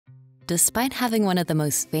despite having one of the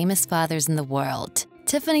most famous fathers in the world.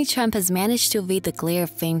 Tiffany Trump has managed to evade the glare of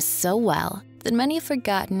fame so well that many have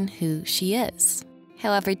forgotten who she is.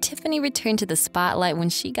 However, Tiffany returned to the spotlight when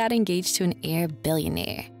she got engaged to an Arab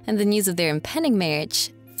billionaire, and the news of their impending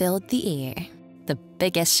marriage filled the air. The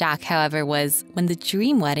biggest shock, however, was when the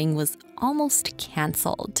dream wedding was almost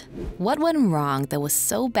canceled. What went wrong that was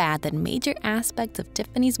so bad that major aspects of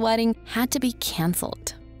Tiffany's wedding had to be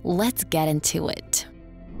canceled? Let's get into it.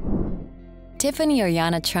 Tiffany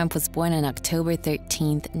Ariana Trump was born on October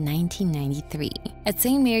 13, 1993, at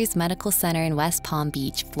St. Mary's Medical Center in West Palm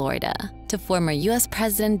Beach, Florida, to former U.S.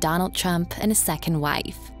 President Donald Trump and his second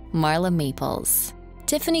wife, Marla Maples.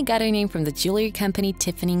 Tiffany got her name from the jewelry company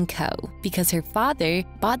Tiffany & Co. because her father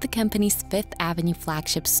bought the company's Fifth Avenue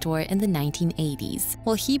flagship store in the 1980s,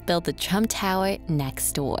 while he built the Trump Tower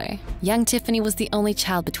next door. Young Tiffany was the only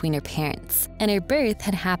child between her parents, and her birth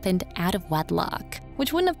had happened out of wedlock,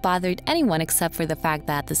 which wouldn't have bothered anyone except for the fact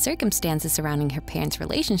that the circumstances surrounding her parents'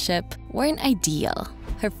 relationship weren't ideal.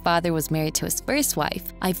 Her father was married to his first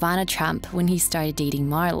wife, Ivana Trump, when he started dating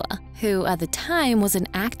Marla, who at the time was an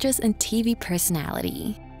actress and TV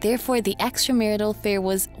personality. Therefore, the extramarital affair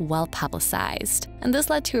was well publicized, and this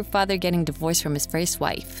led to her father getting divorced from his first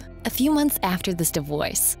wife. A few months after this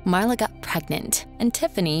divorce, Marla got pregnant, and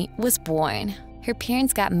Tiffany was born. Her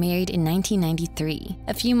parents got married in 1993,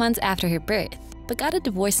 a few months after her birth, but got a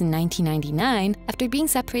divorce in 1999 after being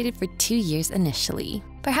separated for 2 years initially.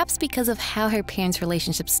 Perhaps because of how her parents'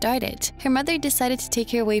 relationship started, her mother decided to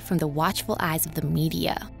take her away from the watchful eyes of the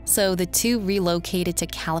media. So the two relocated to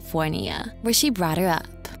California, where she brought her up,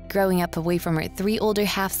 growing up away from her 3 older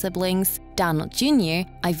half-siblings, Donald Jr.,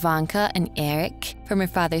 Ivanka, and Eric, from her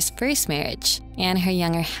father's first marriage, and her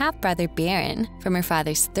younger half-brother Barron, from her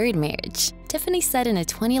father's third marriage. Tiffany said in a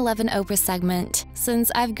 2011 Oprah segment,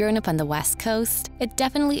 "Since I've grown up on the West Coast, it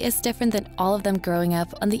definitely is different than all of them growing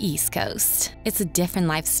up on the East Coast. It's a different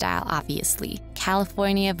lifestyle, obviously.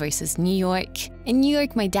 California versus New York. In New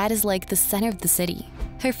York, my dad is like the center of the city."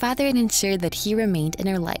 Her father had ensured that he remained in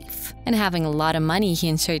her life, and having a lot of money, he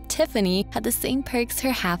ensured Tiffany had the same perks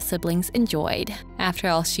her half-siblings enjoyed. After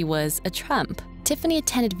all, she was a Trump. Tiffany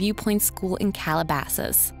attended Viewpoint School in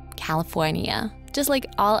Calabasas, California. Just like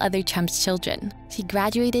all other Trump's children, she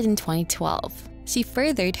graduated in 2012. She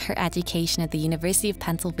furthered her education at the University of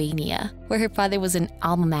Pennsylvania, where her father was an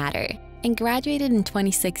alma mater, and graduated in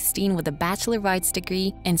 2016 with a Bachelor of Arts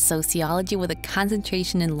degree in sociology with a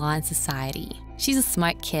concentration in law and society. She's a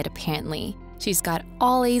smart kid, apparently. She's got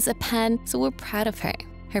all A's at Penn, so we're proud of her,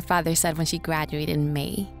 her father said when she graduated in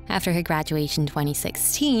May. After her graduation in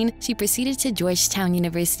 2016, she proceeded to Georgetown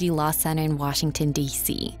University Law Center in Washington,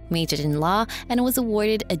 D.C., majored in law, and was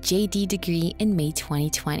awarded a JD degree in May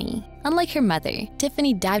 2020. Unlike her mother,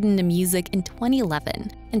 Tiffany dived into music in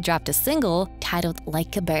 2011 and dropped a single titled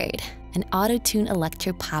Like a Bird, an auto-tune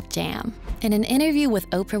electro-pop jam. In an interview with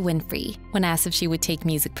Oprah Winfrey, when asked if she would take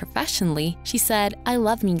music professionally, she said, "I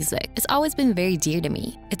love music. It's always been very dear to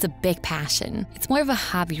me. It's a big passion. It's more of a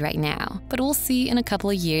hobby right now, but we'll see in a couple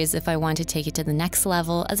of years if I want to take it to the next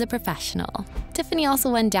level as a professional." Tiffany also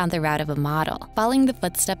went down the route of a model, following the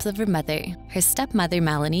footsteps of her mother, her stepmother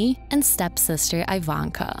Melanie, and stepsister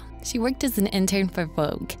Ivanka. She worked as an intern for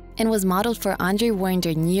Vogue and was modeled for Andre Warren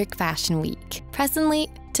during New York Fashion Week. Presently,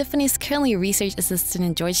 Tiffany is currently a research assistant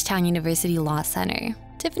in Georgetown University Law Center.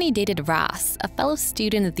 Tiffany dated Ross, a fellow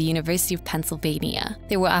student at the University of Pennsylvania.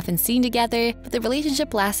 They were often seen together, but the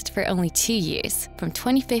relationship lasted for only 2 years, from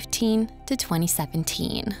 2015 to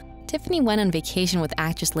 2017. Tiffany went on vacation with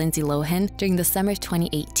actress Lindsay Lohan during the summer of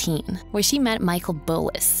 2018, where she met Michael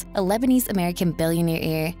Boulos, a Lebanese-American billionaire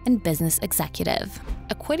heir and business executive.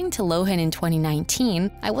 According to Lohan in 2019,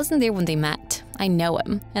 "I wasn't there when they met. I know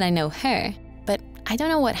him, and I know her, but I don't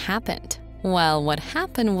know what happened." Well, what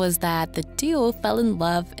happened was that the duo fell in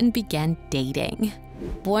love and began dating.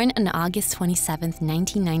 Born on August 27,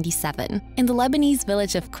 1997, in the Lebanese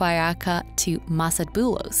village of Qairaka to Masad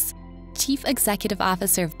Boulos, Chief Executive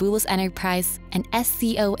Officer of Boulos Enterprise and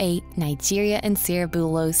SCOA Nigeria and Sarah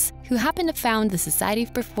Boulos, who happened to found the Society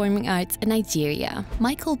of Performing Arts in Nigeria.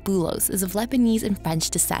 Michael Boulos is of Lebanese and French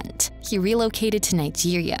descent. He relocated to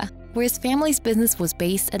Nigeria, where his family's business was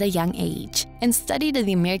based at a young age, and studied at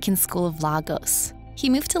the American School of Lagos. He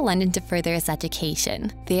moved to London to further his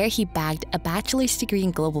education. There, he bagged a bachelor's degree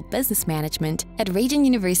in global business management at Regent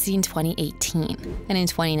University in 2018. And in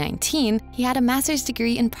 2019, he had a master's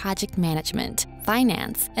degree in project management,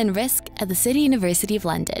 finance, and risk at the City University of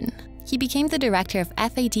London. He became the director of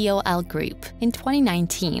FADOL Group in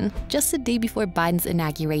 2019, just a day before Biden's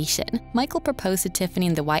inauguration. Michael proposed to Tiffany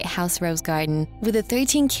in the White House Rose Garden with a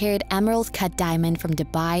 13-carat emerald-cut diamond from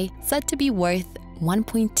Dubai, said to be worth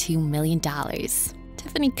 $1.2 million.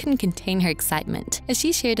 Tiffany couldn't contain her excitement as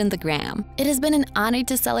she shared on the gram. "It has been an honor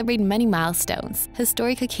to celebrate many milestones,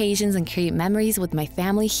 historic occasions, and create memories with my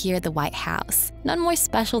family here at the White House. None more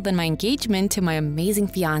special than my engagement to my amazing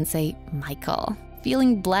fiancé, Michael."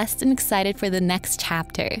 Feeling blessed and excited for the next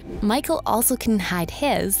chapter. Michael also couldn't hide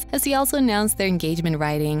his, as he also announced their engagement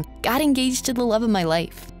writing, "Got engaged to the love of my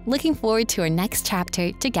life. Looking forward to our next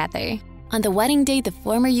chapter together." On the wedding day, the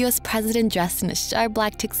former US president, dressed in a sharp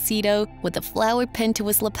black tuxedo with a flower pinned to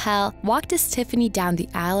his lapel, walked his Tiffany down the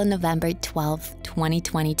aisle on November 12,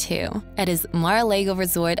 2022, at his Mar-a-Lago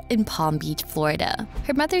resort in Palm Beach, Florida.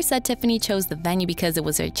 Her mother said Tiffany chose the venue because it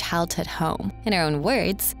was her childhood home, in her own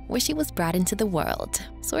words, where she was brought into the world.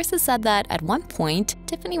 Sources said that at one point,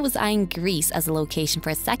 Tiffany was eyeing Greece as a location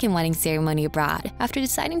for a second wedding ceremony abroad after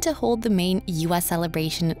deciding to hold the main US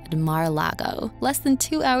celebration at Mar-a-Lago, less than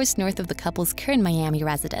 2 hours north of the couple's current Miami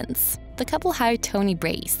residence. The couple hired Tony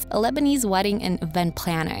Brace, a Lebanese wedding and event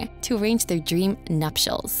planner, to arrange their dream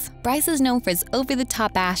nuptials. Brace is known for his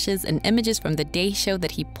over-the-top ashes, and images from the day show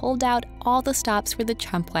that he pulled out all the stops for the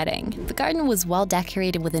Trump wedding. The garden was well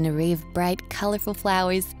decorated with an array of bright, colorful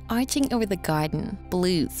flowers arching over the garden.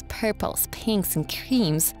 Blues, purples, pinks, and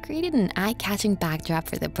creams created an eye-catching backdrop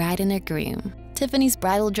for the bride and her groom. Tiffany's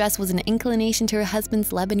bridal dress was an inclination to her husband's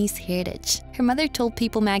Lebanese heritage. Her mother told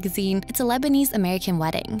People magazine, "It's a Lebanese-American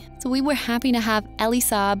wedding, so we were happy to have Elie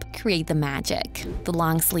Saab create the magic." The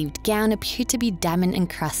long-sleeved gown appeared to be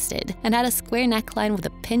diamond-encrusted and had a square neckline with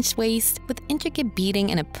a pinched waist with intricate beading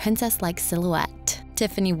and a princess-like silhouette.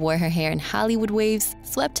 Tiffany wore her hair in Hollywood waves,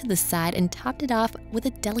 swept to the side, and topped it off with a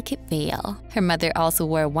delicate veil. Her mother also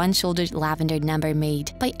wore a one-shouldered lavender number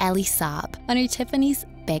made by Elie Saab on her Tiffany's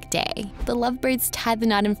big day. The lovebirds tied the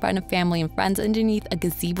knot in front of family and friends underneath a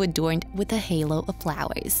gazebo adorned with a halo of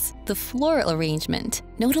flowers. The floral arrangement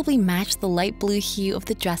notably matched the light blue hue of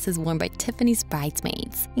the dresses worn by Tiffany's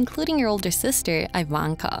bridesmaids, including her older sister,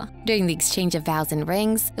 Ivanka. During the exchange of vows and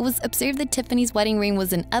rings, it was observed that Tiffany's wedding ring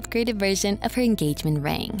was an upgraded version of her engagement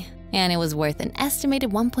ring, and it was worth an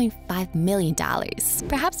estimated $1.5 million,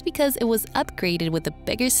 perhaps because it was upgraded with a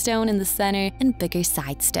bigger stone in the center and bigger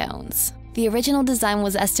side stones. The original design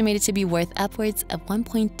was estimated to be worth upwards of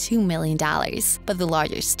 $1.2 million, but the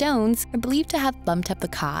larger stones are believed to have bumped up the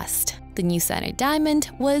cost. The new center diamond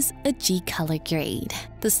was a G-color grade.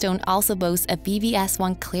 The stone also boasts a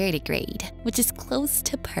VVS1 clarity grade, which is close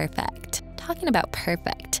to perfect. Talking about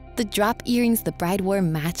perfect, the drop earrings the bride wore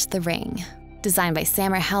matched the ring. Designed by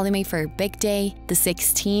Samar Halime for her big day, the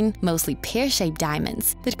 16, mostly pear-shaped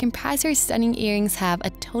diamonds that comprise her stunning earrings have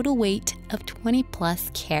a total weight of 20+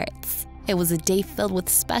 carats. It was a day filled with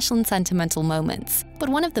special and sentimental moments, but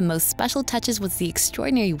one of the most special touches was the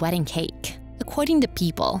extraordinary wedding cake. According to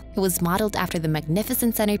People, it was modeled after the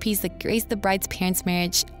magnificent centerpiece that graced the bride's parents'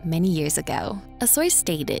 marriage many years ago. A source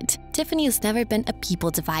stated, "Tiffany has never been a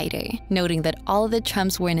people divider," noting that all of the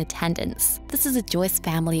Trumps were in attendance. "This is a joyous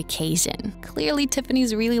family occasion." Clearly,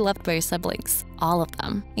 Tiffany's really loved by her siblings, all of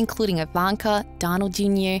them, including Ivanka, Donald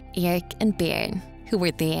Jr., Eric, and Barron, who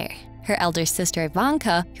were there. Her elder sister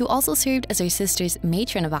Ivanka, who also served as her sister's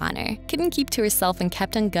matron of honor, couldn't keep to herself and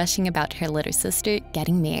kept on gushing about her little sister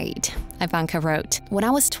getting married. Ivanka wrote, "When I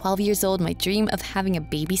was 12 years old, my dream of having a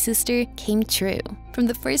baby sister came true. From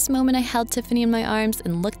the first moment I held Tiffany in my arms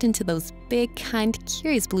and looked into those big, kind,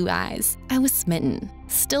 curious blue eyes, I was smitten."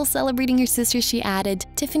 Still celebrating her sister, she added,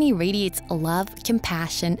 "Tiffany radiates love,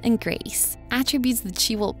 compassion, and grace, attributes that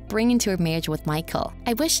she will bring into her marriage with Michael.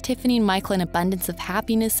 I wish Tiffany and Michael an abundance of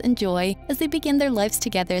happiness and joy as they begin their lives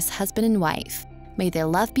together as husband and wife. May their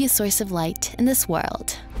love be a source of light in this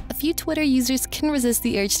world." A few Twitter users couldn't resist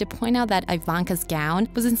the urge to point out that Ivanka's gown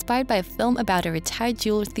was inspired by a film about a retired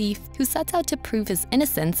jewelry thief who sets out to prove his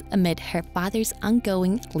innocence amid her father's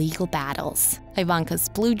ongoing legal battles. Ivanka's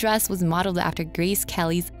blue dress was modeled after Grace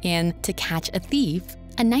Kelly's in To Catch a Thief,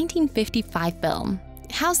 a 1955 film.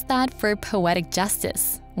 "How's that for poetic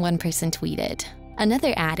justice?" one person tweeted.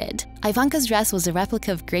 Another added, "Ivanka's dress was a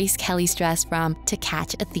replica of Grace Kelly's dress from To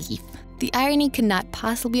Catch a Thief. The irony could not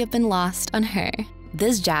possibly have been lost on her."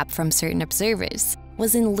 This jab from certain observers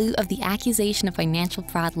was in lieu of the accusation of financial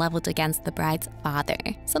fraud leveled against the bride's father,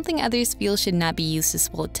 something others feel should not be used to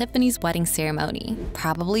spoil Tiffany's wedding ceremony.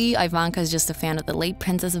 Probably, Ivanka is just a fan of the late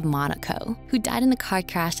Princess of Monaco, who died in a car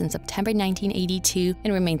crash in September 1982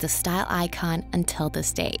 and remains a style icon until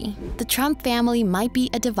this day. The Trump family might be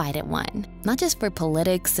a divided one, not just for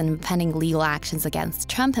politics and impending legal actions against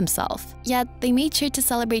Trump himself, yet they made sure to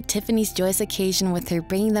celebrate Tiffany's joyous occasion with her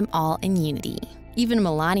bringing them all in unity. Even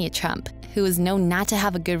Melania Trump, who is known not to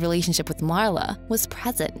have a good relationship with Marla, was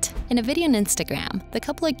present. In a video on Instagram, the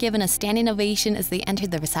couple are given a standing ovation as they enter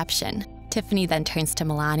the reception. Tiffany then turns to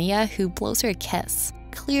Melania, who blows her a kiss.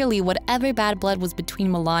 Clearly, whatever bad blood was between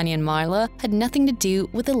Melania and Marla had nothing to do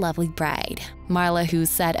with the lovely bride. Marla, who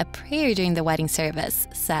said a prayer during the wedding service,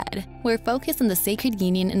 said, "We're focused on the sacred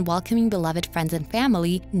union and welcoming beloved friends and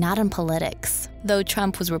family, not on politics." Though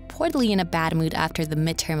Trump was reportedly in a bad mood after the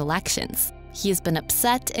midterm elections, he has been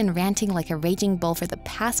upset and ranting like a raging bull for the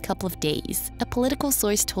past couple of days, a political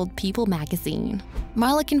source told People magazine.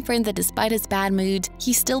 Marla confirmed that despite his bad mood,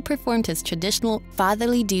 he still performed his traditional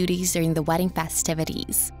fatherly duties during the wedding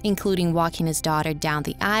festivities, including walking his daughter down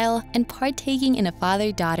the aisle and partaking in a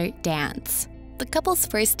father-daughter dance. The couple's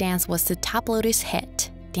first dance was to Top Loader's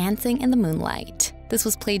hit, Dancing in the Moonlight. This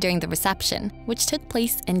was played during the reception, which took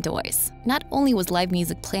place indoors. Not only was live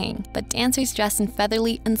music playing, but dancers dressed in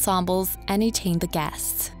feathery ensembles entertained the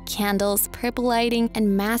guests. Candles, purple lighting,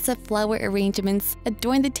 and massive flower arrangements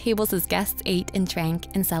adorned the tables as guests ate and drank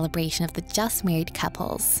in celebration of the just-married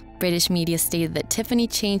couples. British media stated that Tiffany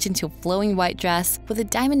changed into a flowing white dress with a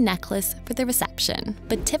diamond necklace for the reception.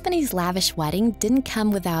 But Tiffany's lavish wedding didn't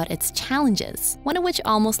come without its challenges, one of which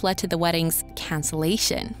almost led to the wedding's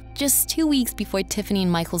cancellation. Just 2 weeks before Tiffany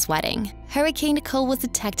and Michael's wedding, Hurricane Nicole was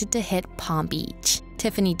detected to hit Palm Beach.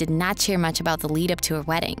 Tiffany did not share much about the lead-up to her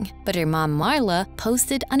wedding, but her mom Marla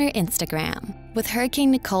posted on her Instagram. With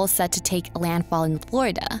Hurricane Nicole set to take landfall in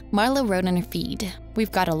Florida, Marla wrote on her feed,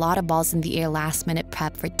 "We've got a lot of balls in the air last-minute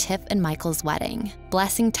prep for Tiff and Michael's wedding.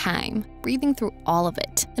 Blessing time, breathing through all of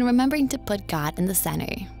it, and remembering to put God in the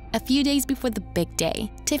center." A few days before the big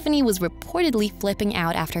day, Tiffany was reportedly flipping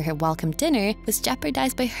out after her welcome dinner was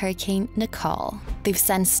jeopardized by Hurricane Nicole. They've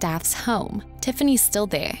sent staffs home. Tiffany's still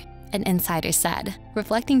there, an insider said,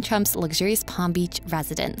 reflecting Trump's luxurious Palm Beach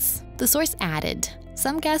residence. The source added,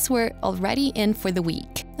 "Some guests were already in for the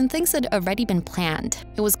week, and things had already been planned.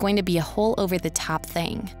 It was going to be a whole over-the-top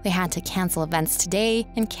thing. They had to cancel events today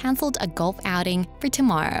and canceled a golf outing for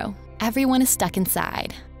tomorrow. Everyone is stuck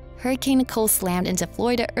inside." Hurricane Nicole slammed into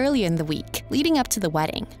Florida earlier in the week, leading up to the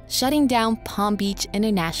wedding, shutting down Palm Beach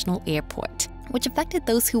International Airport, which affected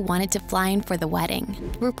those who wanted to fly in for the wedding.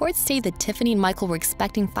 Reports state that Tiffany and Michael were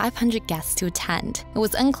expecting 500 guests to attend. It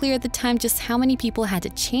was unclear at the time just how many people had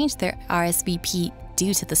to change their RSVP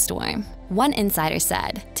due to the storm. One insider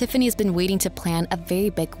said, "Tiffany has been waiting to plan a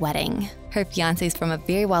very big wedding. Her fiancé is from a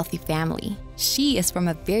very wealthy family. She is from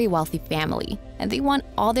a very wealthy family, and they want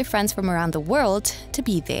all their friends from around the world to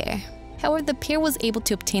be there." However, the pair was able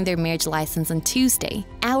to obtain their marriage license on Tuesday,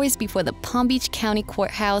 hours before the Palm Beach County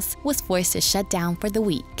Courthouse was forced to shut down for the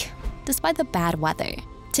week. Despite the bad weather,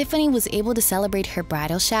 Tiffany was able to celebrate her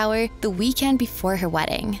bridal shower the weekend before her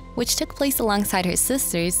wedding, which took place alongside her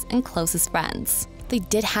sisters and closest friends. They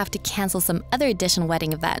did have to cancel some other additional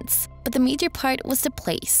wedding events, but the major part was the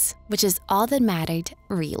place, which is all that mattered,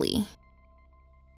 really.